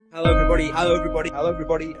Hello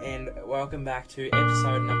everybody, and welcome back to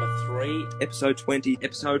episode number 3, episode 20,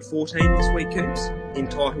 episode 14 this week, Coops,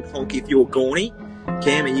 entitled Honk If You're Gawny.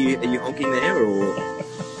 Cam, are you honking there, or...?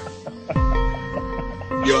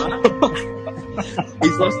 You are?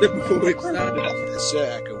 He's lost it before we've started. The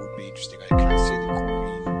circle would be interesting. I can't see the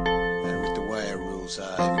Queen with the way our rules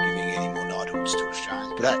are giving any more knighthoods to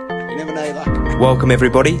Australia. But hey, you never know your luck. Welcome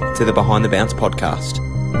everybody to the Behind the Bounce podcast.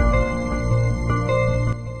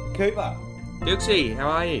 Cooper. Dixie, how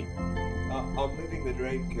are you? I'm living the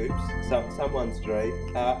dream, Coops. Someone's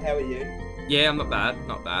dream. How are you? Yeah, I'm not bad.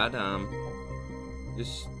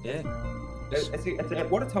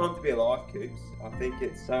 What a time to be alive, Coops. I think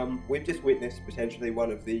it's we've just witnessed potentially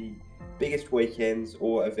one of the biggest weekends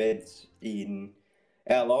or events in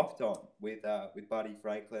our lifetime with Buddy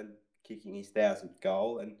Franklin kicking his 1,000th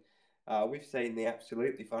goal, and we've seen the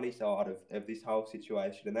absolutely funny side of this whole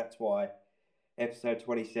situation, and that's why episode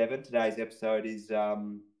 27. Today's episode is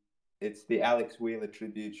it's the Alex Wheeler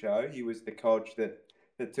tribute show. He was the coach that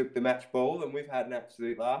took the match ball, and we've had an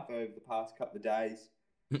absolute laugh over the past couple of days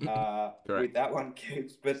with that one,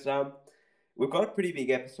 Coops. But we've got a pretty big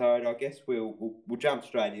episode. I guess we'll jump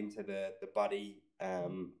straight into the Buddy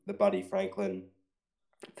Franklin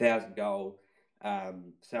 1,000 goal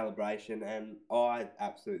celebration, and I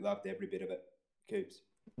absolutely loved every bit of it, Coops.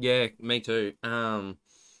 Yeah, me too.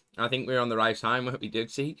 I think we were on the race home, weren't we,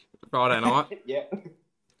 Dixie? Friday night. Yeah.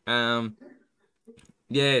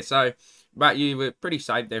 Yeah, so, but you were pretty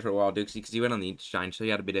safe there for a while, Dixie, because you went on the interchange, so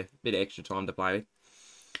you had a bit of extra time to play with.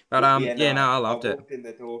 But I loved it. I walked in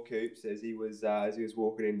the door, Coops, as he was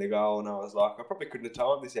walking in the goal, and I was like, I probably couldn't have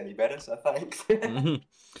timed this any better, so thanks.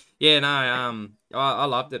 Yeah, no, I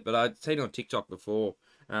loved it, but I'd seen it on TikTok before.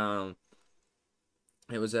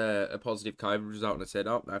 It was a positive COVID result, and it said,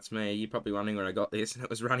 "Oh, that's me." You're probably wondering where I got this, and it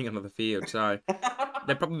was running onto the field. So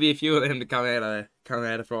there'd probably be a few of them to come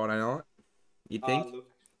out of Friday night. You'd think?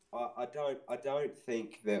 Look, I don't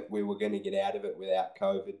think that we were going to get out of it without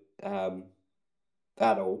COVID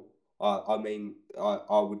at all. I mean,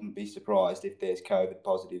 I wouldn't be surprised if there's COVID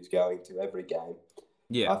positives going to every game.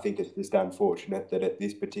 Yeah. I think it's just unfortunate that at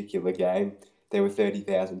this particular game there were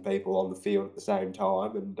 30,000 people on the field at the same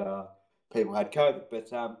time, and people had COVID, but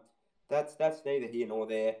that's neither here nor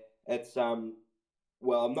there. It's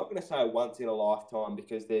well, I'm not going to say once in a lifetime,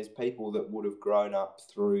 because there's people that would have grown up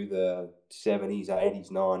through the 70s, 80s,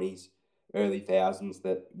 90s, early thousands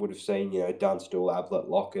that would have seen, Dunstall, Ablett,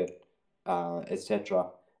 Lockett, etc.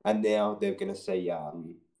 And now they're going to see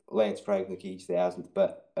Lance Franklin kick his 1,000th,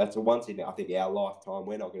 but it's a once in, I think, our lifetime.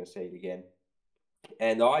 We're not going to see it again.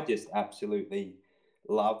 And I just absolutely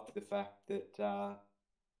loved the fact that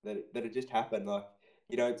that it just happened. Like,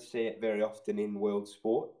 you don't see it very often in world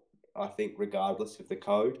sport, I think, regardless of the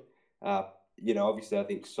code. Obviously I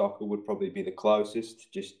think soccer would probably be the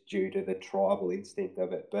closest, just due to the tribal instinct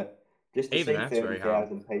of it. But just to Even see that's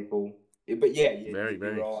 30,000 people, but yeah, very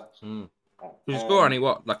you're right. You score only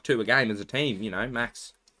like 2 a game as a team,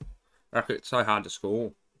 max. Like, it's so hard to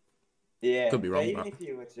score. Yeah, could be wrong. Even if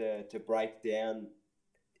you were to break down,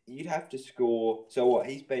 you'd have to score. So what?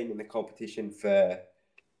 He's been in the competition for,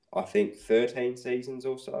 I think, 13 seasons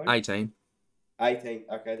or so. 18. 18.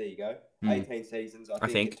 Okay, there you go. 18 seasons. I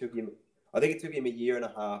think it took him a year and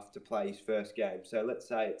a half to play his first game. So let's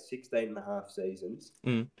say it's 16 and a half seasons.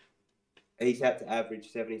 He's had to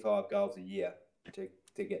average 75 goals a year to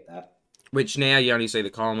get that. Which now you only see the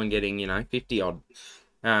Coleman getting, 50 odd.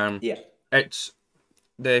 Yeah.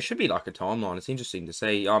 There should be like a timeline. It's interesting to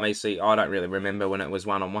see. Obviously, I don't really remember when it was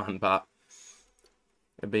 1-on-1, but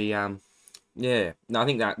it'd be, yeah. No, I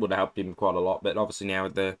think that would have helped him quite a lot. But obviously now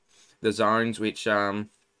with the zones, which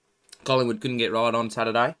Collingwood couldn't get right on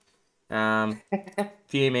Saturday,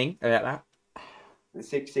 fuming about that. The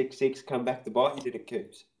 666 come back to bite you, did it,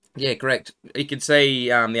 Coops? Yeah, correct. You could see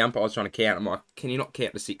the umpires trying to count. I'm like, can you not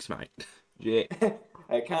count to 6, mate? Yeah.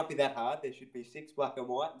 It can't be that hard. There should be 6 black and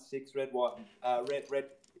white and 6 red, white, red,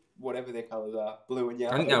 whatever their colours are, blue and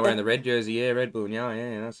yellow. I think they were wearing the red jersey, yeah, red, blue and yellow,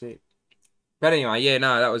 yeah, that's it. But anyway, yeah,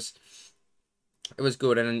 no, it was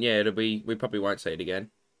good, and yeah, we probably won't see it again.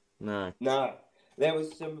 No. There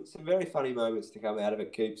was some very funny moments to come out of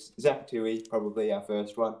it, Coops. Zach Toohey, probably our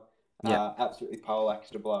first one. Yeah. Absolutely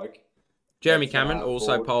poleaxed a bloke. Jeremy Cameron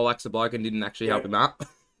also poleaxed the bloke and didn't actually help him up.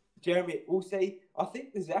 Jeremy, we'll see. I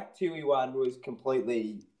think the Zach Toohey one was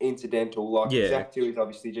completely incidental. Like, Zach Toohey's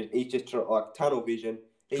obviously just like tunnel vision.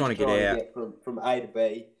 He's trying to get out from A to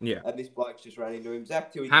B. Yeah. And this bloke's just running into him.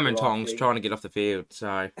 Zach Toohey. Ham and tongs trying to get off the field.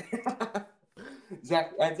 So.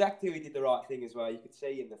 Zach Toohey did the right thing as well. You could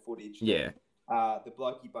see in the footage. Yeah. the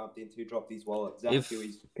bloke he bumped into dropped his wallet. Zach If-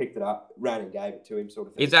 Tui's picked it up, ran and gave it to him, sort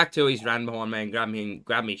of thing. If Zach Tui's ran behind me and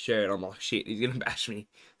grabbed me shirt, I'm like, shit, he's gonna bash me.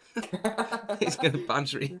 He's gonna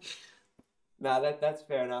punch me. No, that's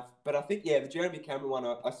fair enough. But I think, the Jeremy Cameron one,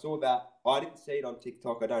 I saw that. I didn't see it on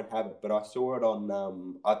TikTok. I don't have it, but I saw it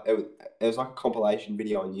on. It was like a compilation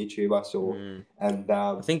video on YouTube I saw. And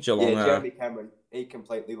I think Geelong. Jeremy Cameron, he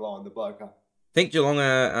completely lined the bloke up. I think Geelong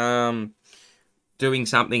are doing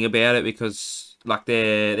something about it because, like,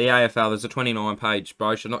 the AFL, there's a 29-page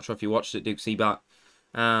brochure. I'm not sure if you watched it, Dixie, but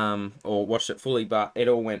or watched it fully, but it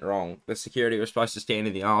all went wrong. The security was supposed to stand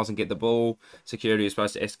in the aisles and get the ball. Security was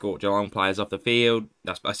supposed to escort Geelong players off the field.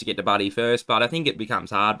 They're supposed to get to Buddy first, but I think it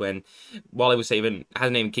becomes hard when, while he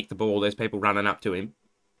hasn't even kicked the ball, there's people running up to him,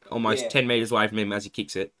 almost 10 metres away from him as he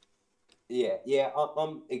kicks it. Yeah,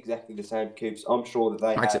 I'm exactly the same, Coops. I'm sure that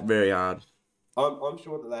they Makes it very hard. I'm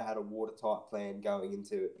sure that they had a watertight plan going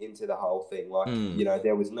into the whole thing. Like,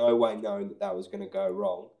 there was no way knowing that was going to go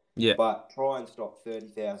wrong. Yeah. But try and stop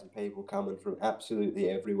 30,000 people coming from absolutely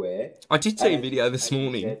everywhere. I did see a video this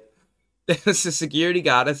morning. There was a security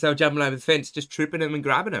guard as they were jumping over the fence, just tripping him and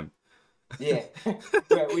grabbing him. Yeah.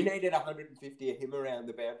 We needed 150 of him around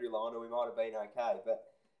the boundary line, or we might have been okay. But,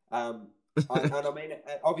 I mean,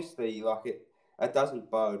 obviously, like, it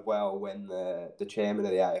doesn't bode well when the chairman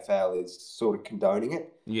of the AFL is sort of condoning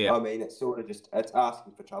it. Yeah. I mean, it's sort of it's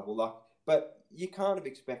asking for trouble. Like, but you can't have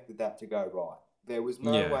expected that to go right. There was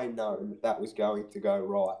no way known that was going to go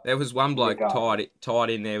right. There was one bloke tied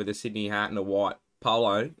in there with a Sydney hat and a white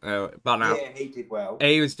polo button up. Yeah, he did well.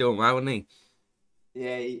 He was doing well, wasn't he?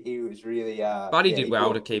 Yeah, he was really... but he did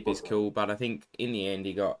well to keep his cool, but I think in the end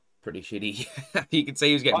he got pretty shitty. You could see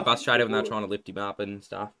he was getting frustrated when they were trying to lift him up and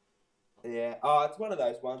stuff. Yeah, it's one of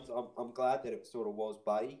those ones. I'm glad that it sort of was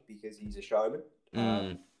Buddy because he's a showman.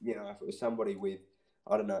 If it was somebody with,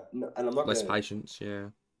 I don't know, and I'm not less patience, yeah.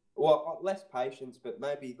 Well, less patience, but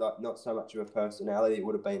maybe like not so much of a personality. It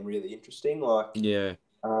would have been really interesting. Like,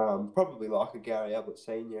 probably like a Gary Ablett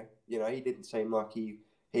Senior. He didn't seem like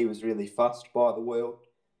he was really fussed by the world,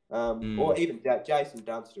 or even Jason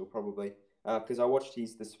Dunstall probably, because I watched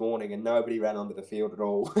his this morning and nobody ran onto the field at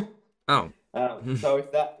all. Oh. So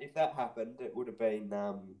if that happened, it would have been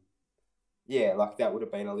that would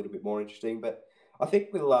have been a little bit more interesting. But I think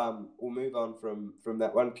we'll move on from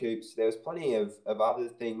that one, Coops. There was plenty of other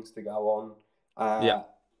things to go on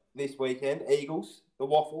this weekend. Eagles, the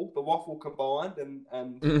waffle combined,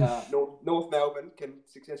 and North Melbourne can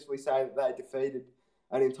successfully say that they defeated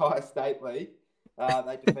an entire state league.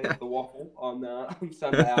 They defeated the waffle on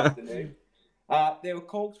Sunday afternoon. There were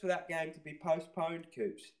calls for that game to be postponed,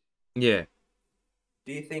 Coops. Yeah.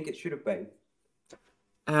 Do you think it should have been?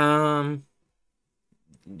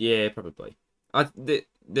 Yeah, probably. They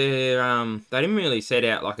didn't really set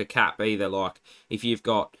out like a cap either. Like if you've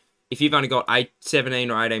only got 17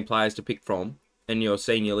 or 18 players to pick from in your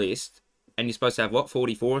senior list, and you're supposed to have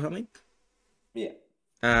 44 or something. Yeah.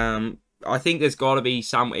 I think there's got to be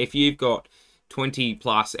some. If you've got 20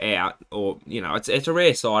 plus out, or it's a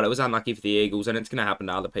rare side. It was unlucky for the Eagles, and it's going to happen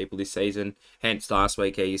to other people this season. Hence, last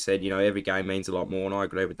week you said every game means a lot more, and I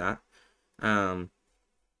agree with that.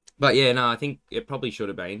 But yeah, no, I think it probably should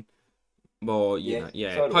have been. Well,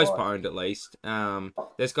 postponed at least.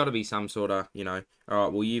 There's got to be some sort of, all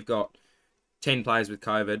right, well, you've got 10 players with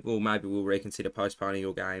COVID. Well, maybe we'll reconsider postponing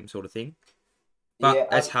your game, sort of thing. But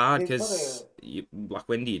it's hard because,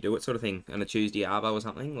 when do you do it, sort of thing? On a Tuesday arvo or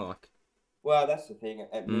something, like. Well, that's the thing.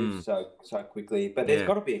 It moves so quickly, but there's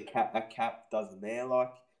got to be a cap, doesn't there?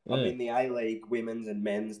 Like, I mean, the A-League women's and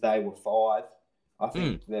men's, they were 5. I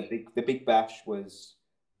think the Big Bash was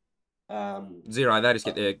 0. They just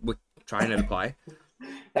get their trainer to play.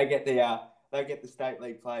 They get the state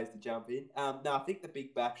league players to jump in. No, I think the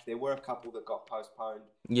Big Bash, there were a couple that got postponed.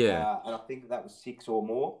 Yeah, and I think that was 6 or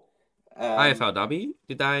more. AFLW,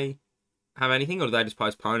 did they have anything, or did they just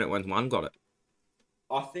postpone it when one got it?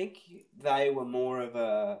 I think they were more of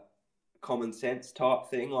a common sense type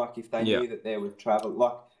thing. Like if they knew that there was travel,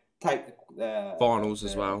 like take the finals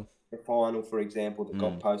as well. The final, for example, that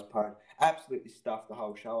got postponed. Absolutely stuffed the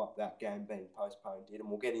whole show up, that game being postponed did, and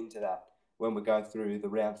we'll get into that when we go through the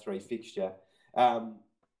round 3 fixture. I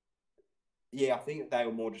think that they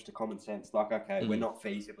were more just a common sense. Like, okay, we're not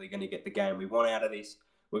feasibly going to get the game we want out of this.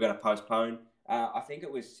 We're going to postpone. I think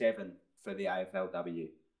it was 7 for the AFLW.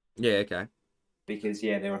 Yeah, okay. Because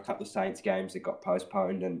there were a couple of Saints games that got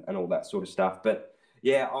postponed and all that sort of stuff. But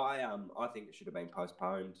I think it should have been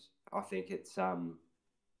postponed. I think it's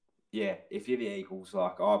if you're the Eagles,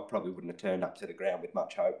 like I probably wouldn't have turned up to the ground with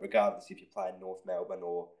much hope, regardless if you're playing North Melbourne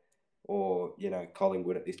or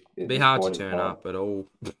Collingwood at this. It'd be hard to turn up at all.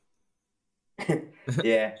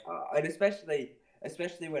 Yeah, and especially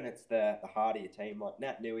when it's the heart of your team. Like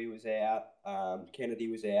Nat Nui was out, Kennedy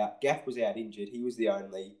was out, Gaff was out injured. He was the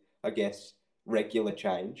only, I guess, regular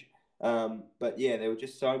change. But yeah, there were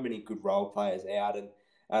just so many good role players out,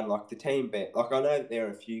 and like the team bet. Like I know that there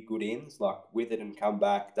are a few good ins, like Witherden come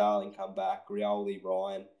back, Darling come back, Rioli,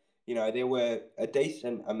 Ryan. You know, there were a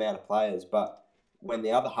decent amount of players, but when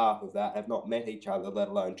the other half of that have not met each other, let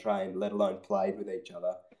alone trained, let alone played with each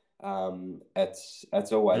other,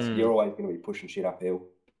 it's always Mm. you're always going to be pushing shit uphill.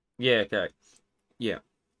 Yeah, okay. Yeah.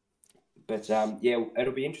 But yeah,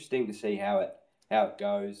 it'll be interesting to see how it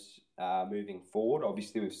goes moving forward.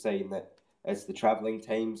 Obviously, we've seen that as the travelling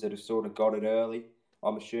teams that have sort of got it early.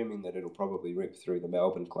 I'm assuming that it'll probably rip through the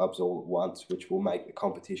Melbourne clubs all at once, which will make the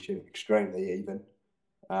competition extremely even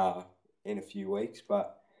in a few weeks.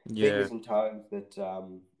 But Yeah. fingers and toes that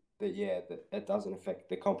that it doesn't affect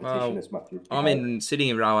the competition as much as I'm sitting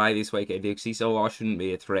in row A this weekend, Dixie, so I shouldn't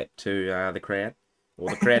be a threat to the crowd. Or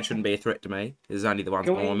the crowd shouldn't be a threat to me. There's only the ones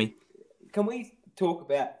behind me. Can we talk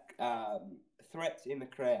about threats in the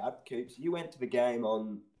crowd, Coops? You went to the game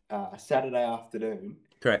on Saturday afternoon.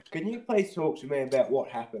 Correct. Can you please talk to me about what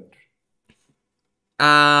happened?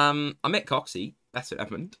 I met Coxie. That's what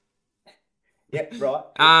happened. Yep,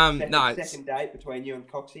 right. Second date between you and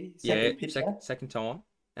Coxie. Second time.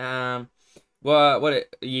 What are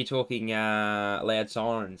you talking? Loud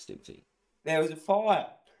sirens, Dixie. There was a fire.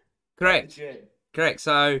 Correct.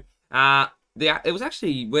 So it was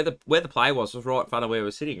actually where the play was right in front of where we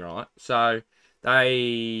were sitting, right? So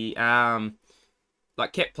they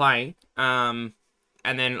kept playing,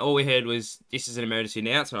 and then all we heard was, "This is an emergency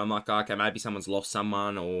announcement." I'm like, okay, maybe someone's lost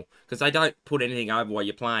someone, or because they don't put anything over while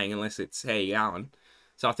you're playing unless it's how you're going.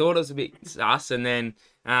 So I thought it was a bit sus, and then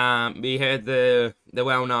we heard the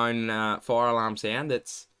well-known fire alarm sound.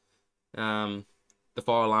 That's the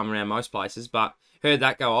fire alarm around most places, but heard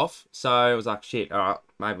that go off. So I was like, shit, all right,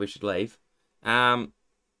 maybe we should leave.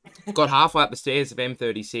 Got halfway up the stairs of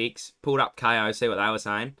M36, pulled up KO, see what they were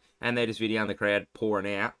saying, and they're just videoing the crowd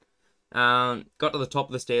pouring out. Got to the top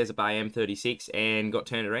of the stairs of Bay M36 and got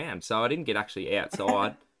turned around. So I didn't get actually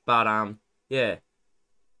outside, but yeah.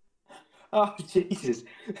 Oh Jesus,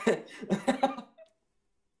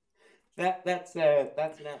 that's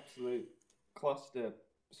an absolute cluster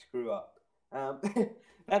screw up.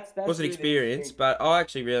 That's was an experience, but I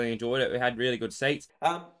actually really enjoyed it. We had really good seats.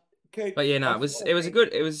 Coops, but yeah, no, it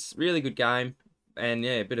was really good game, and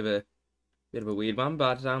yeah, a bit of a weird one,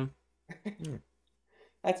 but yeah.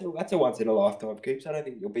 That's a once in a lifetime, Coops. I don't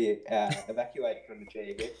think you'll be evacuated from the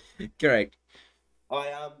G again. Correct.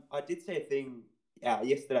 I did see a thing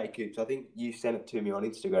yesterday, Coops. I think you sent it to me on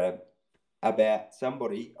Instagram about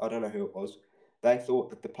somebody. I don't know who it was. They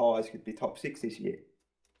thought that the Pies could be top 6 this year.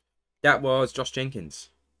 That was Josh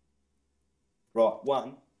Jenkins. Right.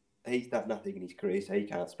 One, he's done nothing in his career, so he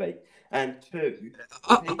can't speak. And two,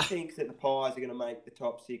 if he thinks that the Pies are going to make the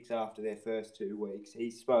top 6 after their first 2 weeks,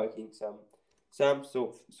 he's smoking some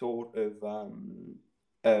sort of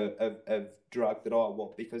drug that I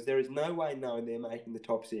want, because there is no way knowing they're making the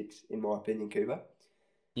top 6, in my opinion, Cooper.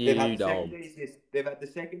 They've had the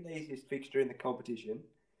second easiest fixture in the competition.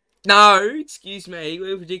 No, excuse me.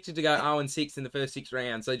 We were predicted to go 0-6 in the first 6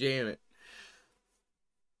 rounds, so jam it.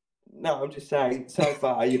 No, I'm just saying. So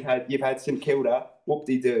far, you've had St Kilda,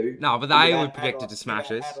 whoop-de-doo. No, but they were predicted to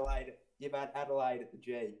smash us. You've had Adelaide at the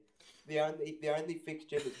G. The only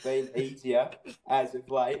fixture that's been easier as of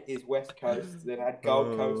late is West Coast. They've had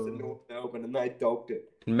Gold Coast and North Melbourne, and they dogged it.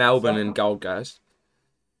 Melbourne and Gold Coast.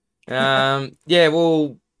 Yeah,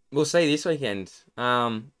 we'll see this weekend.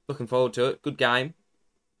 Looking forward to it. Good game.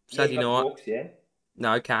 Saturday night. Hawks, yeah?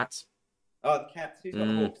 No, Cats. Oh, the Cats. Who's got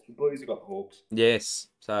the Hawks? The Blues have got the Hawks. Yes.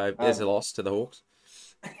 So there's a loss to the Hawks.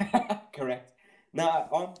 Correct.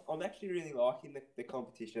 No, I'm actually really liking the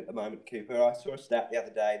competition at the moment, Cooper. I saw a stat the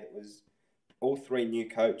other day that was all 3 new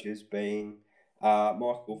coaches being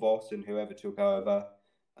Michael Voss and whoever took over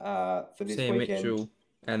for this Sam weekend. Mitchell,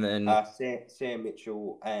 and then Sam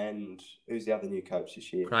Mitchell, and who's the other new coach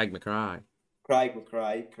this year? Craig McRae. Craig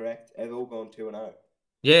McRae, correct. They've all gone 2-0.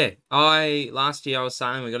 Yeah, last year I was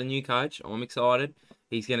saying we got a new coach. I'm excited.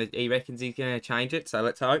 He reckons he's gonna change it. So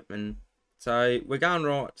let's hope. And so we're going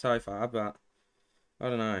right so far, but I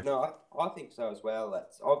don't know. No, I think so as well.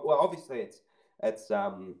 Obviously it's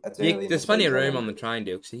early. There's plenty of room on the train,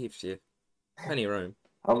 Dilksy. If you plenty of room.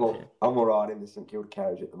 I'm all right in the St Kilda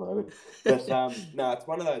carriage at the moment. But no, it's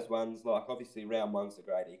one of those ones. Like obviously, round 1's a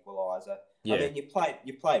great equaliser. Yeah. I mean, you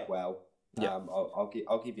played well. Yeah.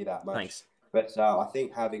 I'll give you that much. Thanks. But I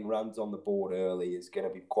think having runs on the board early is going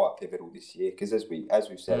to be quite pivotal this year, because as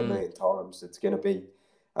we've said a million times, it's going to be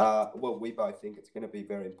Well, we both think it's going to be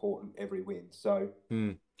very important every win. So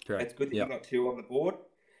Correct. it's good that Yep. you got 2 on the board.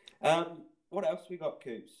 What else we got,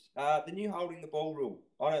 Coops? The new holding the ball rule.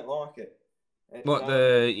 I don't like it. It's, What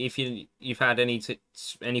if you've had any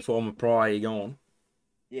form of prior you're gone?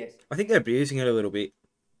 Yes, I think they're abusing it a little bit.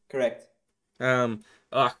 correct.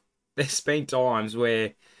 Like there's been times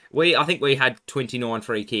where I think we had 29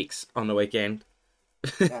 free kicks on the weekend.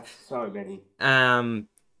 That's so many.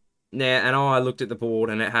 Now, and I looked at the board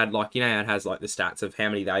and it had like, it has like the stats of how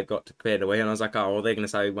many they've got compared to we, and I was like, oh, well, they're going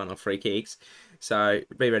to say we won on free kicks, so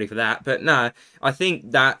be ready for that. But no, I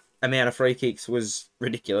think that amount of free kicks was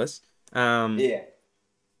ridiculous. Yeah.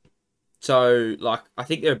 So like, I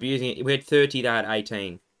think they're abusing it. We had 30, they had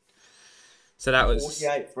 18. So that was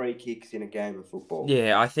 48 free kicks in a game of football.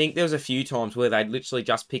 Yeah, I think there was a few times where they'd literally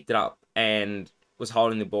just picked it up and was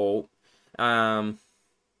holding the ball.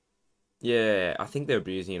 Yeah, I think they're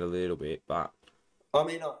abusing it a little bit, but I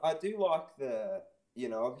mean, I do like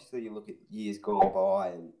obviously you look at years gone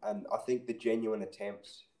by, and I think the genuine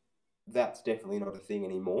attempts, that's definitely not a thing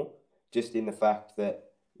anymore. Just in the fact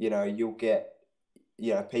that, you'll get,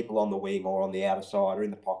 people on the wing or on the outer side or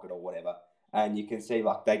in the pocket or whatever, and you can see,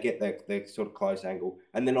 like, they get the sort of close angle,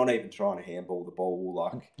 and they're not even trying to handball the ball.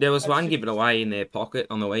 Like, there was one given away in their pocket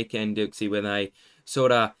on the weekend, Dixie, where they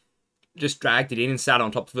sort of just dragged it in and sat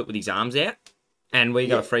on top of it with his arms out, and we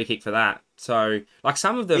got a free kick for that. So, like,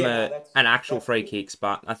 some of them are an actual free kicks,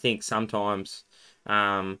 but I think sometimes,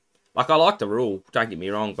 like, I like the rule, don't get me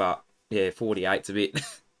wrong, but yeah, 48's a bit,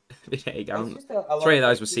 there you go. 3 of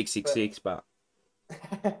those were 666, but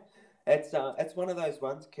it's one of those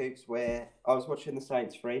ones, Coops, where I was watching the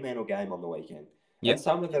Saints Fremantle game on the weekend, Yep. and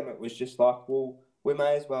some of them it was just like, well, we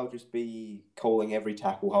may as well just be calling every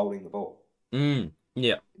tackle holding the ball.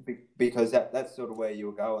 Yeah. Because that's sort of where you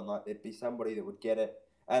were going. Like, there'd be somebody that would get it.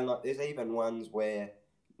 And, like, there's even ones where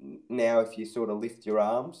now if you sort of lift your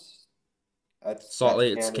arms, it's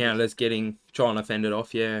counted as trying to fend it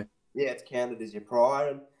off, yeah. Yeah, it's counted as your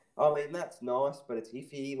prior. And, I mean, that's nice, but it's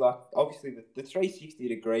iffy. Like, obviously, the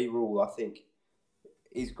 360-degree rule, I think,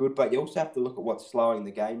 is good, but you also have to look at what's slowing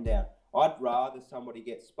the game down. I'd rather somebody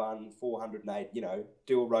get spun 408,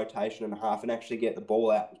 do a rotation and a half and actually get the ball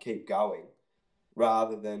out and keep going,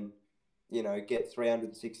 rather than, get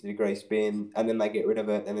 360-degree spin and then they get rid of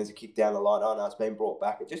it and there's a kick down the line. Oh, no, it's been brought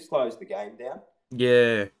back. It just slows the game down.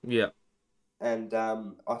 Yeah. And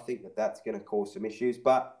I think that's going to cause some issues.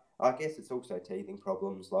 But I guess it's also teething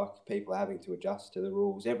problems, like people having to adjust to the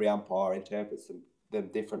rules. Every umpire interprets them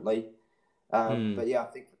differently. But yeah, I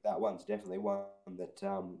think that one's definitely one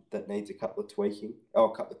that needs a couple of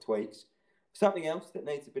tweaks. Something else that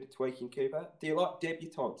needs a bit of tweaking, Cooper. Do you like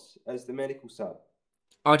debutantes as the medical sub?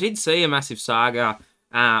 I did see a massive saga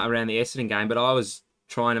around the Essendon game, but I was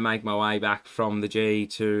trying to make my way back from the G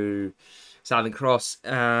to Southern Cross.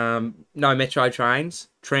 No metro trains.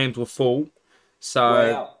 Trams were full. So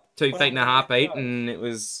Wow. 2 feet and a heartbeat, and it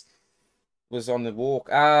was on the walk.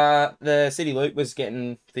 The City Loop was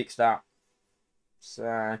getting fixed up.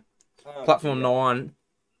 So platform 9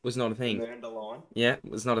 was not a thing. Yeah,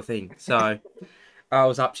 it was not a thing. So I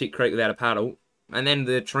was up Chick Creek without a paddle. And then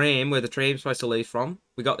the tram, where the tram's supposed to leave from,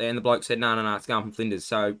 we got there and the bloke said, no, it's going from Flinders.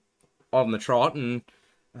 So on the trot, and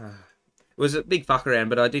it was a big fuck around,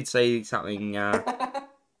 but I did see something,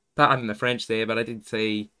 pardon the French there, but I did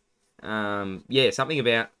see, something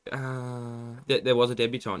about, there was a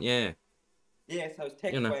debutant, yeah. Yeah, so it was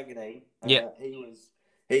Tex Wagonine. Yeah.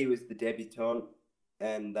 He was the debutant,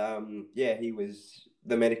 and he was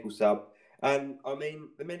the medical sub. And I mean,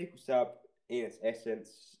 the medical sub, in its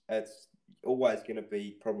essence, it's always going to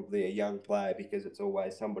be probably a young player because it's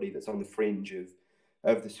always somebody that's on the fringe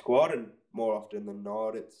of the squad, and more often than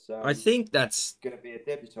not, it's I think that's going to be a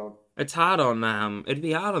debutant. It's hard on it'd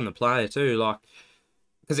be hard on the player too, like,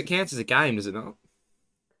 because it counts as a game, does it not?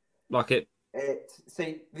 Like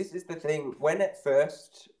see, this is the thing. When it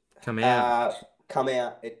first come out,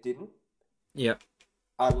 it didn't. Yeah.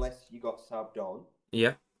 Unless you got subbed on.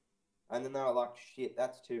 Yeah. And then they were like, shit,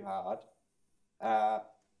 that's too hard.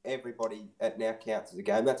 Everybody, it now counts as a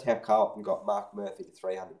game. That's how Carlton got Mark Murphy to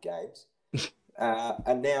 300 games.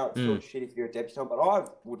 And now it's sort of shit if you're a debutant, but I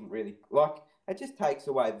wouldn't really, like, it just takes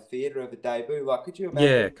away the theatre of a debut. Like, could you imagine?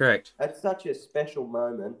 Yeah, correct. It's such a special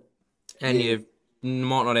moment. And you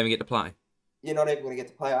might not even get to play. You're not even going to get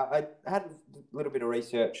to play. I had a little bit of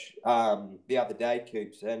research the other day,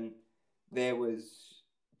 Coops, and there was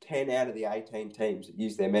 10 out of the 18 teams that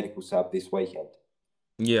used their medical sub this weekend.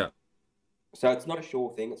 Yeah. So it's not a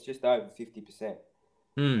sure thing. It's just over 50%.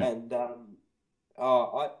 And I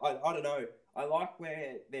don't know. I like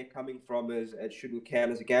where they're coming from as it shouldn't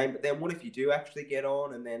count as a game. But then what if you do actually get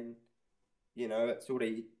on and then, it sort of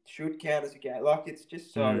should count as a game? Like, it's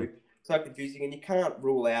just so confusing, and you can't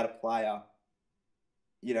rule out a player.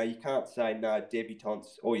 You can't say no,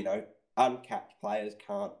 debutantes or, uncapped players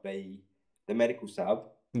can't be the medical sub.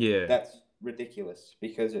 Yeah. That's ridiculous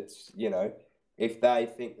because it's, if they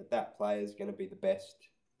think that player is going to be the best.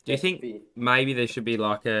 Do you think maybe there should be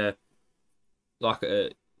like a,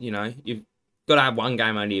 you've got to have one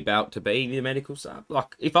game under your belt to be the medical sub?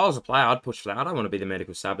 Like, if I was a player, I'd push for that. I don't want to be the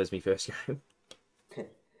medical sub as my first game.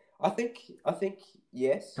 I think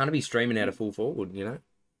yes. Can't be streaming out a full forward,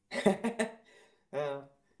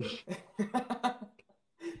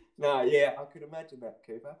 No, yeah, I could imagine that,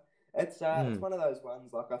 Cooper. It's one of those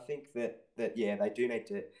ones. Like, I think that yeah, they do need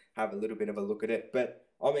to have a little bit of a look at it. But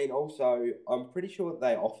I mean, also, I'm pretty sure that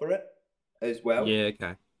they offer it as well. Yeah,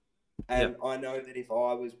 okay. And I know that if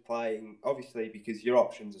I was playing, obviously, because your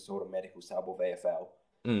options are sort of medical sub or VFL.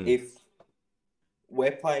 If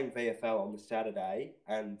we're playing VFL on the Saturday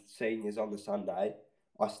and seniors on the Sunday,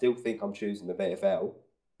 I still think I'm choosing the VFL.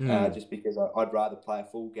 Just because I'd rather play a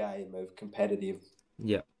full game of competitive,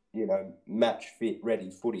 match fit ready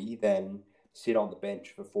footy than sit on the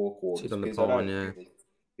bench for 4 quarters. Sit on the because I pine, don't really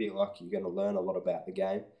feel like you're going to learn a lot about the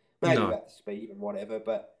game, maybe about the speed and whatever.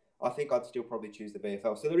 But I think I'd still probably choose the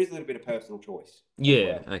VFL. So there is a little bit of personal choice.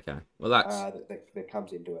 Yeah. Okay. Well, that's that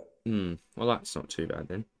comes into it. Well, that's not too bad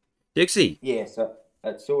then. Dixie. Yeah. So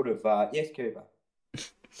it's sort of yes, Cooper.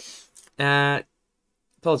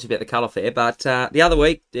 Apologies about the colour there, but the other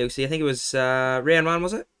week, Dixie, I think it was round 1,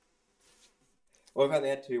 was it? Well, we've only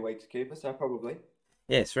had 2 weeks, Cooper, so probably.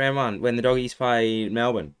 Yes, round 1, when the Doggies play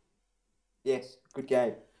Melbourne. Yes, good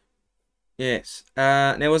game. Yes.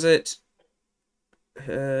 Now, was it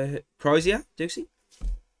Crozier, Dixie?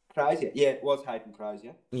 Crozier, yeah, it was Hayden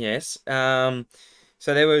Crozier. Yes. So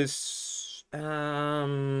there was...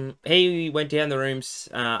 he went down the rooms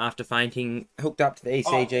after fainting, hooked up to the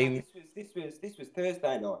ECG. Oh, this was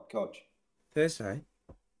Thursday night, Coach. Thursday?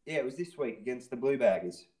 Yeah, it was this week against the Blue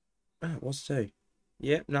Baggers. Oh, it was too.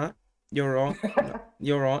 Yeah, no, you're right.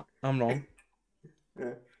 You're right. I'm wrong.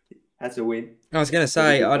 That's a win. I was going to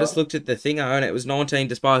say, I just looked at the thing and it was 19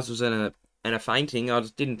 disposals and a fainting. I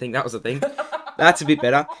just didn't think that was a thing. That's a bit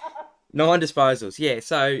better. 9 disposals. Yeah,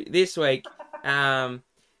 so this week,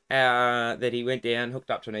 that he went down,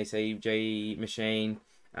 hooked up to an ECG machine,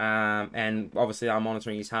 and obviously I'm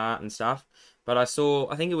monitoring his heart and stuff. But I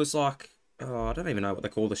think it was like, I don't even know what they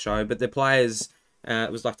call the show, but the players,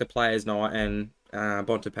 it was like the players' night, and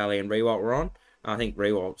Bontempelli and Rewalt were on. I think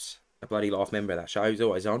Rewalt's a bloody life member of that show. He's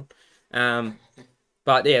always on.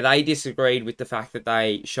 But yeah, they disagreed with the fact that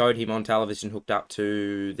they showed him on television hooked up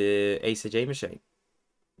to the ECG machine.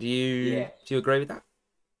 Do you agree with that?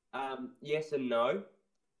 Yes and no.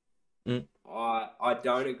 I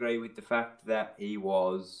don't agree with the fact that he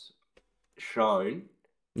was shown.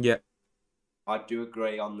 Yeah. I do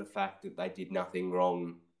agree on the fact that they did nothing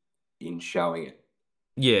wrong in showing it.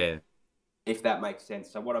 Yeah. If that makes sense.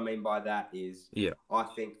 So what I mean by that is, I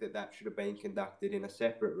think that should have been conducted in a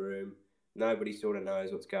separate room. Nobody sort of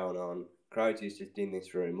knows what's going on. Crozier's just in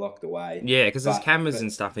this room, locked away. Yeah, because there's cameras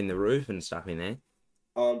and stuff in the roof and stuff in there.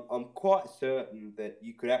 I'm quite certain that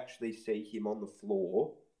you could actually see him on the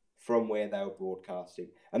floor from where they were broadcasting.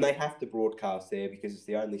 And they have to broadcast there because it's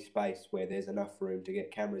the only space where there's enough room to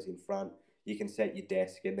get cameras in front. You can set your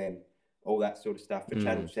desk and then all that sort of stuff. For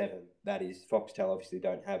Channel 7, that is, Foxtel obviously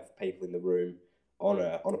don't have people in the room on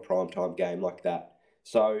a primetime game like that.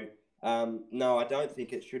 So, no, I don't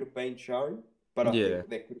think it should have been shown. But I think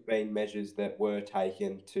there could have been measures that were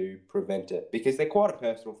taken to prevent it. Because they're quite a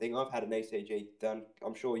personal thing. I've had an ECG done.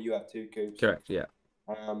 I'm sure you have too, Coops. Correct, yeah.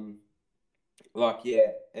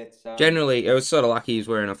 It's... generally, it was sort of lucky he was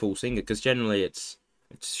wearing a full singer, because generally it's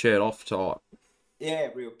shirt off tight. Yeah,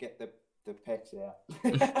 we'll get the pecs out.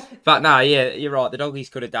 But no, yeah, you're right. The Doggies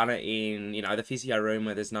could have done it in, the physio room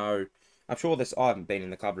where there's no... I'm sure I haven't been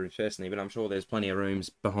in the club rooms personally, but I'm sure there's plenty of rooms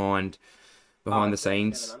behind the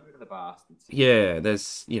scenes. 700 of the bastards. Yeah,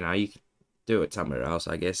 there's, you could do it somewhere else,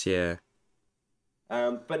 I guess, yeah.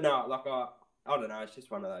 But no, like, I don't know, it's just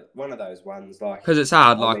one of those ones, like... Because it's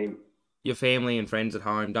hard, your family and friends at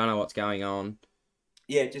home don't know what's going on.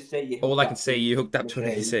 Yeah, just see you... All they can see you hooked up to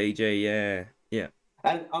an ECG, yeah.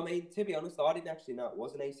 And, I mean, to be honest, I didn't actually know it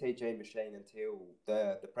was an ECG machine until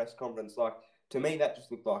the press conference. Like, to me, that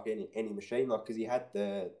just looked like any machine, like, because he had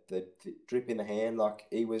the drip in the hand, like,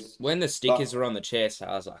 he was... When the stickers were on the chest,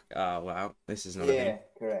 I was like, oh, well, this is not a thing. Yeah,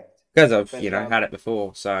 correct. Because I've, had it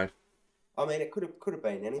before, so... I mean, it could have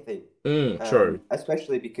been anything. True.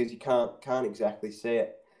 Especially because you can't exactly see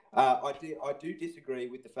it. I do disagree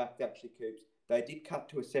with the fact, actually, Coops. They did cut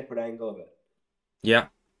to a separate angle of it. Yeah.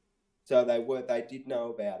 So they did know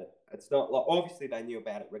about it. It's not like, obviously they knew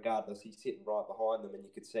about it regardless. He's sitting right behind them and you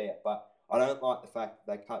could see it. But I don't like the fact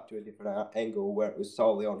that they cut to a different angle where it was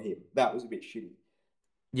solely on him. That was a bit shitty.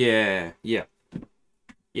 Yeah. Yeah.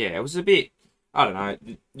 Yeah, it was a bit. I don't know.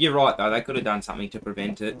 You're right though. They could have done something to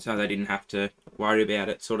prevent it, so they didn't have to worry about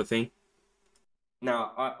it, sort of thing.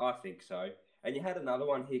 No, I think so. And you had another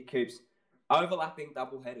one here, Coops. Overlapping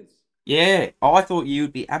double headers. Yeah, I thought you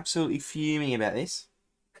would be absolutely fuming about this.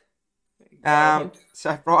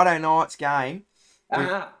 So Friday night's game.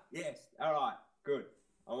 Yes. All right. Good.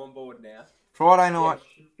 I'm on board now. Friday night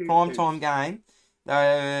prime time game.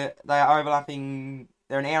 They're overlapping.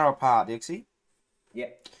 They're an hour apart, Dixie. Yeah.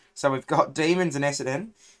 So we've got Demons and Essendon,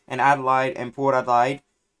 and Adelaide and Port Adelaide.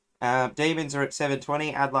 Demons are at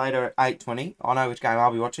 7:20. Adelaide are at 8:20. I know which game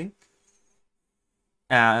I'll be watching.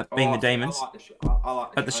 Being the Demons. I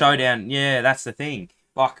like But the showdown, yeah, that's the thing.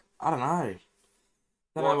 Like, I don't know.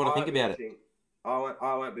 Don't know what to think about it. I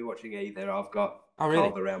won't be watching either. I've got really?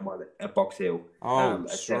 Cold around one at Box Hill. Oh, at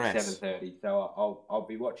stress. 7:30. So I'll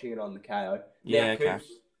be watching it on the KO. Yeah, now, okay.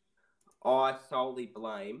 Coops, I solely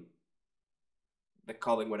blame the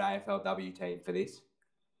Collingwood AFLW team for this.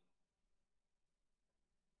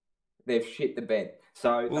 They've shit the bed.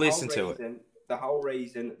 So the whole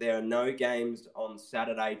reason there are no games on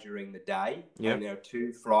Saturday during the day, and there are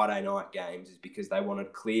 2 Friday night games, is because they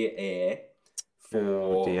wanted clear air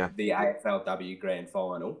for the AFLW Grand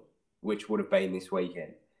Final, which would have been this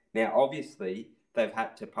weekend. Now, obviously, they've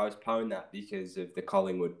had to postpone that because of the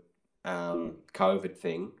Collingwood COVID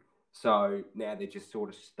thing. So now they're just sort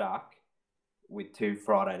of stuck with 2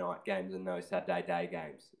 Friday night games and no Saturday day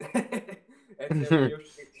games. It's a real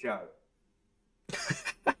shit show.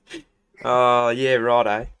 Oh, yeah,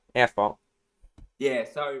 righto. Our fault. Yeah,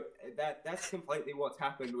 so that's completely what's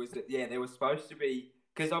happened was that, there was supposed to be,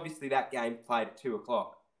 because obviously that game played at 2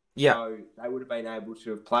 o'clock. Yeah. So they would have been able to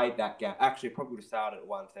have played that game. Actually, probably would have started at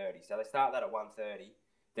 1:30. So they start that at 1:30.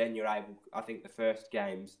 Then you're able, I think the first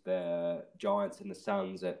game's the Giants and the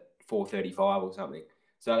Suns at 4:35 or something.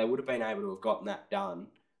 So they would have been able to have gotten that done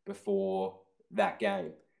before that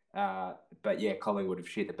game. But yeah, Collingwood have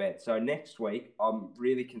shit the bed. So next week, I'm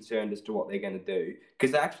really concerned as to what they're going to do,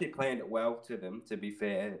 because they actually planned it well to them. To be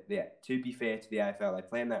fair to the AFL, they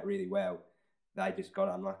planned that really well. They just got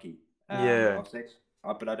unlucky. But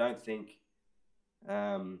I don't think.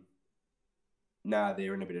 They're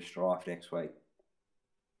in a bit of strife next week.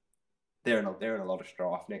 They're in a lot of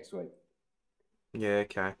strife next week. Yeah.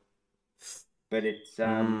 Okay. But it's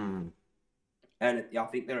And I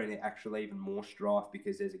think they're in actually even more strife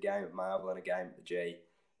because there's a game at Marvel and a game at the G.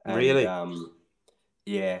 And, really?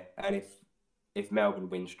 Yeah, and if Melbourne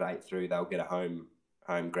win straight through, they'll get a home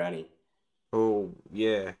granny. Oh,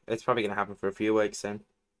 yeah. It's probably going to happen for a few weeks then.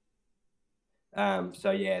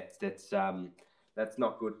 So yeah, that's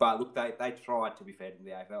not good. But look, they tried, to be fair to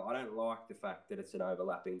the AFL. I don't like the fact that it's an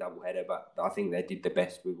overlapping doubleheader, but I think they did the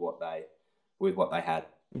best with what they had.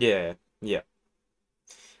 Yeah.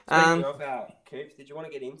 Speaking of Coops, did you want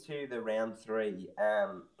to get into the round 3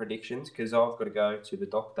 predictions? Because I've got to go to the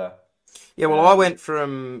doctor. Yeah, well, I went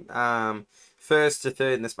from first to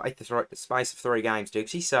third in the space of 3 games,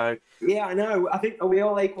 Dixie. So yeah, I know. I think, are we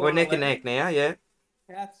all equal? We're neck and neck now, yeah.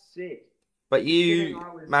 That's sick. But you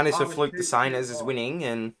managed to fluke the Sainers as winning,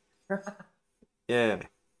 and yeah.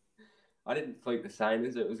 I didn't fluke the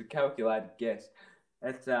Sainers. It was a calculated guess.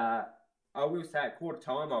 It's I will say at quarter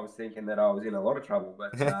time I was thinking that I was in a lot of trouble,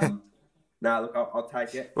 but no, look, I'll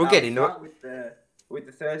take it. We'll get into it. With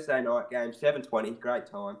the Thursday night game, 7:20, great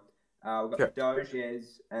time. We've got the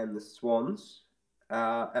Doges and the Swans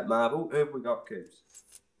at Marvel. Who have we got, Coops?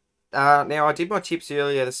 Now, I did my tips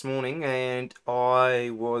earlier this morning, and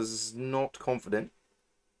I was not confident.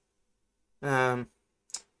 No,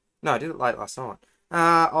 I did it late last night.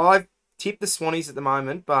 I've tipped the Swannies at the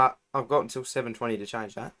moment, but I've got until 7:20 to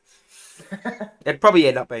change that. It'd probably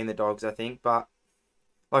end up being the Dogs, I think, but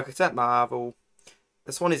like it's at Marvel.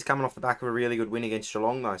 The Swannies coming off the back of a really good win against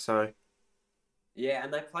Geelong, though, so... Yeah,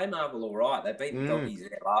 and they play Marvel all right. They beat the Doggies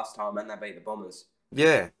there last time, and they beat the Bombers.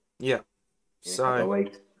 Yeah.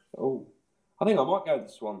 So... Oh, I think I might go to the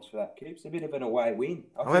Swans for that, Coops. A bit of an away win.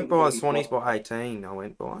 I went by the Swannies by 18,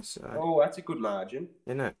 so... Oh, that's a good margin.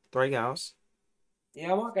 Isn't it? 3 goals.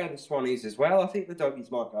 Yeah, I might go to the Swannies as well. I think the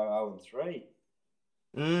Doggies might go 0-3.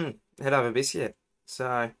 Head over biscuit.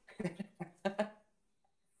 So...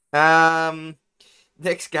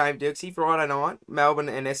 next game, Dixie, Friday night, Melbourne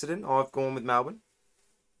and Essendon. I've gone with Melbourne.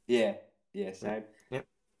 Yeah, same. Yep.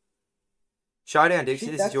 Showdown, Dixie.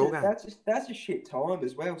 Shit, This is your game. that's a shit time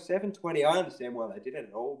as well. 7:20. I understand why they did it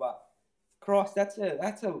at all, but Christ, that's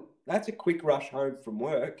a quick rush home from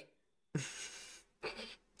work.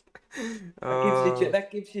 That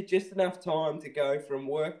gives you just enough time to go from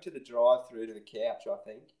work to the drive-through to the couch, I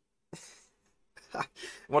think.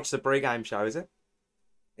 Watch the pre-game show, is it?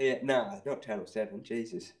 Yeah, no, not Channel 7.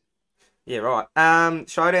 Jesus. Yeah, right.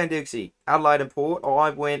 Showdown, Dixie. Adelaide and Port.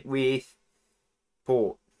 I went with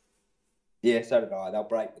Port. Yeah, so did I. They'll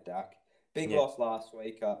break the duck. Big Yeah. loss last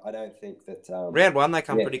week. I don't think that... Round 1, they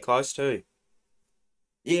come pretty close too.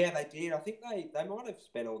 Yeah, they did. I think they might have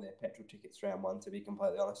spent all their petrol tickets round 1, to be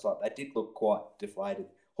completely honest. Like, they did look quite deflated.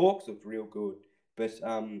 Hawks looked real good. But,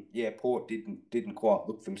 Port didn't quite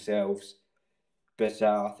look themselves. But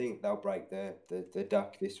I think they'll break the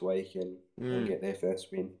duck this week and get their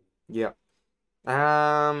first win. Yeah.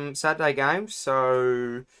 Saturday games.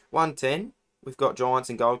 So 1:10. We've got Giants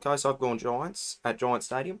and Gold Coast. I've gone Giants at Giant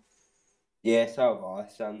Stadium. Yeah, so have I.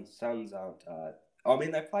 Suns aren't. I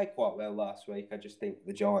mean, they played quite well last week. I just think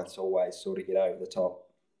the Giants always sort of get over the top.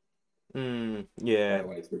 Yeah. They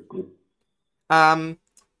always look good.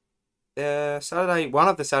 Saturday. One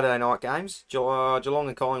of the Saturday night games. Geelong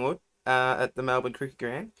and Collingwood. At the Melbourne Cricket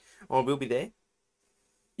Ground. I will be there.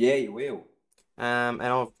 Yeah, you will. And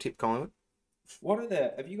I'll tip Collingwood.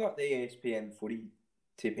 Have you got the ESPN footy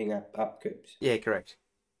tipping up Coops? Yeah, correct.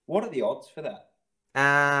 What are the odds for that?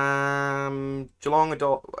 Geelong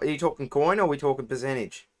 $1. Are you talking coin or are we talking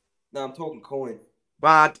percentage? No, I'm talking coin.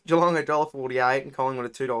 But Geelong $1.48 and Collingwood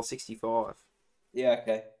at $2.65. Yeah,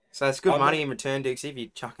 okay. So it's good money in return, Dixie, if you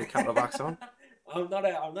chuck a couple of bucks on. I'm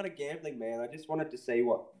not a gambling man. I just wanted to see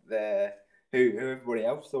what who everybody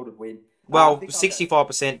else thought would win. Well,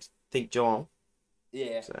 65% think Geelong.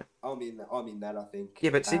 Yeah, so. I'm in that. I think. Yeah,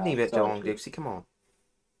 but Sydney beat Geelong, Dixie. Come on.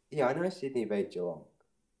 Yeah, I know Sydney beat Geelong.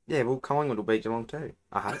 Yeah, well, Collingwood will beat Geelong too.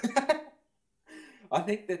 I hope. I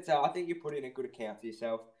think you put in a good account for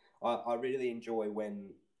yourself. I really enjoy when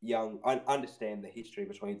I understand the history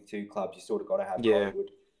between the two clubs. You sort of got to have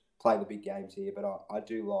Collingwood play the big games here, but I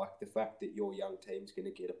do like the fact that your young team's going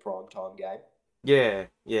to get a prime time game. Yeah,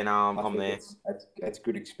 no, I'm there. It's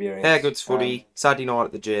good experience. How good's footy? Saturday night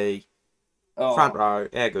at the G. Front row.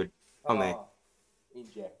 How good? I'm there.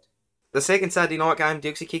 Inject. The second Saturday night game,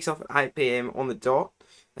 Dixie, kicks off at 8 p.m. on the dot.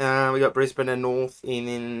 We got Brisbane and North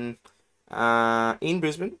in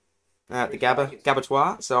Brisbane at the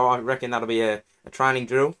Gabatoir. So I reckon that'll be a training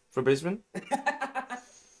drill for Brisbane.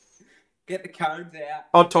 Get the cones out.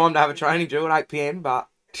 Odd time to have a training drill at 8 p.m, but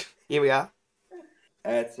here we are.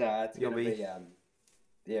 It's going to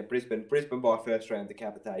be Brisbane by first round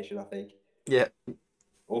decapitation, I think. Yeah.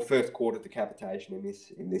 Or first quarter decapitation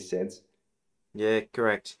in this sense. Yeah,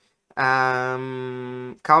 correct.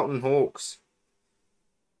 Carlton Hawks.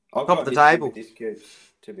 I've top of the table. With this kid,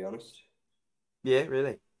 to be honest. Yeah,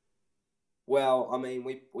 really. Well, I mean,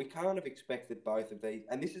 we can't have expected both of these,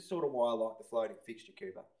 and this is sort of why I like the floating fixture,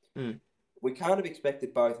 Cooper. We can't have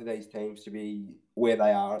expected both of these teams to be where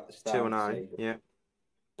they are at the start of the season. Yeah.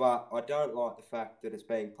 But I don't like the fact that it's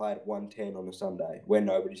being played at 1:10 on a Sunday when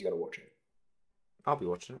nobody's going to watch it. I'll be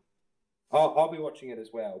watching it. I'll be watching it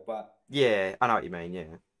as well, but... Yeah, I know what you mean,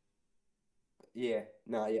 yeah.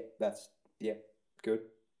 Yeah, good.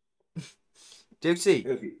 Dixie.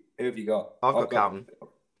 Who have you got? I've got Carlton.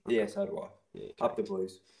 Yeah, so do I. Yeah, up the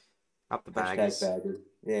Blues. Up the Baggers. Baggers.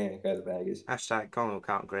 Yeah, go the Baggers. # Collingwood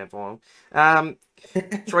Carlton Grand Final.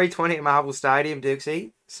 3:20 at Marvel Stadium,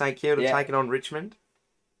 Dixie. St Kilda taking on Richmond.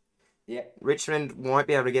 Yeah. Richmond won't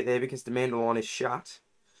be able to get there because the Mandalay is shut.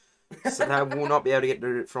 So they will not be able to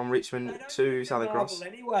get from Richmond to Southern Cross.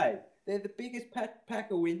 Anyway, they're the biggest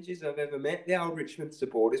pack of whingers I've ever met. The old Richmond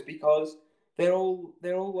supporters, because they're all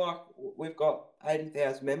like, we've got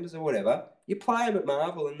 80,000 members or whatever. You play them at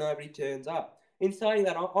Marvel and nobody turns up. In saying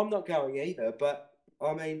that, I'm not going either. But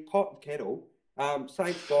I mean, pot and kettle.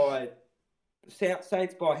 Saints by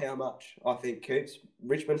how much? I think Coops.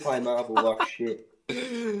 Richmond play Marvel like shit.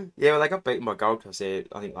 Yeah, well, they got beaten by Gold Coast there,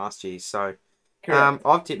 I think, last year. So.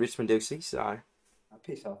 I've tipped Richmond, Dixie, so... I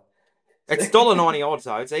piss off. It's $1.90 odds,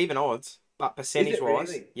 though. It's even odds. But percentage-wise...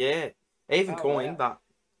 Really? Yeah. Even coin, but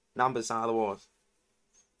numbers are otherwise.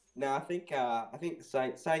 No, I think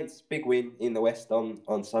the Saints big win in the West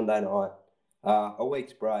on Sunday night. A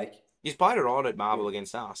week's break. You played it right at Marvel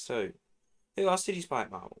against us, too. Who else did you play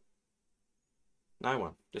at Marvel? No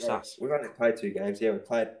one. Just us. We've only played 2 games. Yeah, we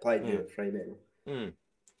played you at Fremantle.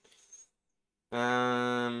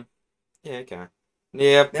 Yeah, okay.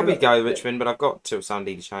 Yeah, probably go with Richmond, but I've got till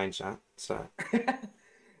Sunday to change that. So,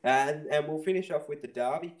 and we'll finish off with the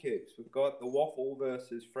Derby Coops. We've got the Waffle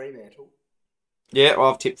versus Fremantle. Yeah,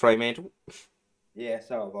 well, I've tipped Fremantle. Yeah,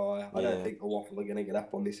 so have I. I don't Yeah. think the Waffle are going to get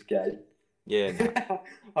up on this game. Yeah, no,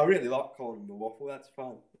 I really like calling them the Waffle. That's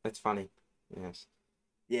fun. that's funny. Yes.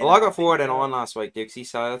 Yeah, Well, I no, I got 4 think. out of 9 last week, Dixie,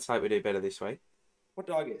 so let's hope we do better this week. What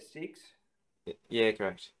did I get? 6. Yeah,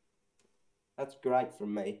 correct. That's great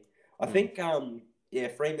from me. I Mm. think. Yeah,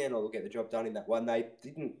 Fremantle will get the job done in that one. They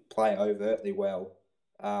didn't play overtly well.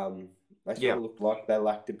 They sort Yeah. of looked like they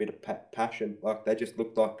lacked a bit of passion. Like they just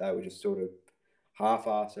looked like they were just sort of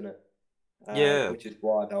half-assing it. Yeah. Which is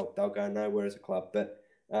why they'll go nowhere as a club. But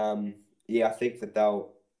yeah, I think that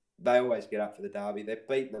they always get up for the derby. They've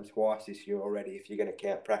beaten them twice this year already. If you're going to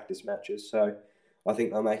count practice matches, so I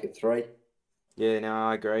think they'll make it 3. Yeah, no,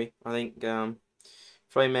 I agree. I think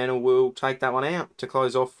Fremantle will take that one out to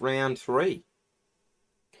close off round 3.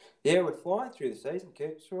 Yeah, we're flying through the season,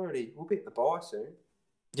 Coops. We'll be at the bye soon.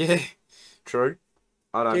 Yeah, true.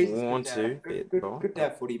 I don't Jesus, want to be at the bar. good to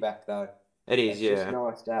have footy back though. It is, It's yeah. just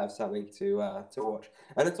nice to have something to watch,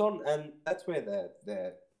 and it's on, and that's where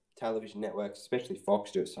the television networks, especially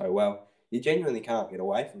Fox, do it so well. You genuinely can't get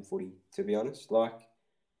away from footy, to be honest. Like,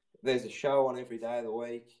 there's a show on every day of the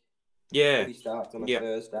week. Yeah. Footy starts on a Yeah.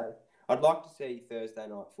 Thursday. I'd like to see Thursday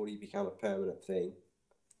night footy become a permanent thing,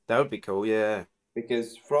 That would be cool, yeah.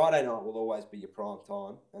 because Friday night will always be your prime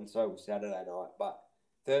time, and so will Saturday night. But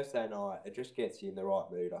Thursday night, it just gets you in the right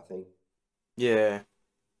mood, I think. Yeah.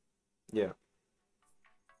 Yeah.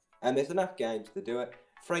 And there's enough games to do it.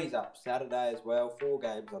 Frees up Saturday as well. 4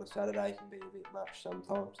 games on a Saturday can be a bit much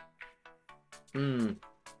sometimes.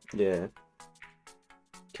 Yeah.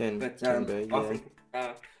 Can be,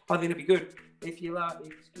 yeah. I think it'll be good. If you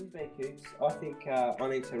excuse me, Coops, I think I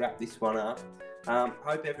need to wrap this one up.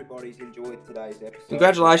 Hope everybody's enjoyed today's episode.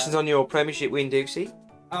 Congratulations on your premiership win, Dixie.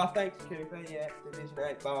 Thanks, Cooper. Yeah, Division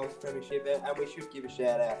 8 Bowls Premiership. And we should give a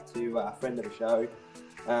shout out to a friend of the show,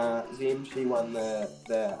 Zim. She won the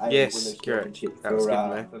Yes, Women's correct. Championship That was good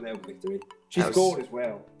to for Melbourne Victory. She That was- scored as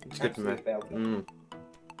well. It's good to Absolute belter.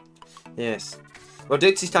 Yes. Well,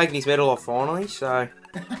 Dixie's taking his medal off finally, so.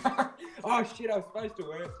 Oh shit! I was supposed to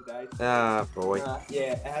wear it today. Ah, boy.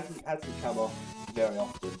 Yeah, it hasn't come off very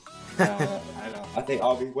often. And I think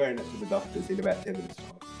I'll be wearing it to the doctors in about 10 minutes'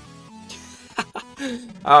 time.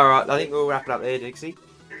 All right, I think we'll wrap it up there, Dixie.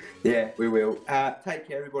 Yeah, we will. Take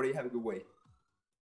care, everybody. Have a good week.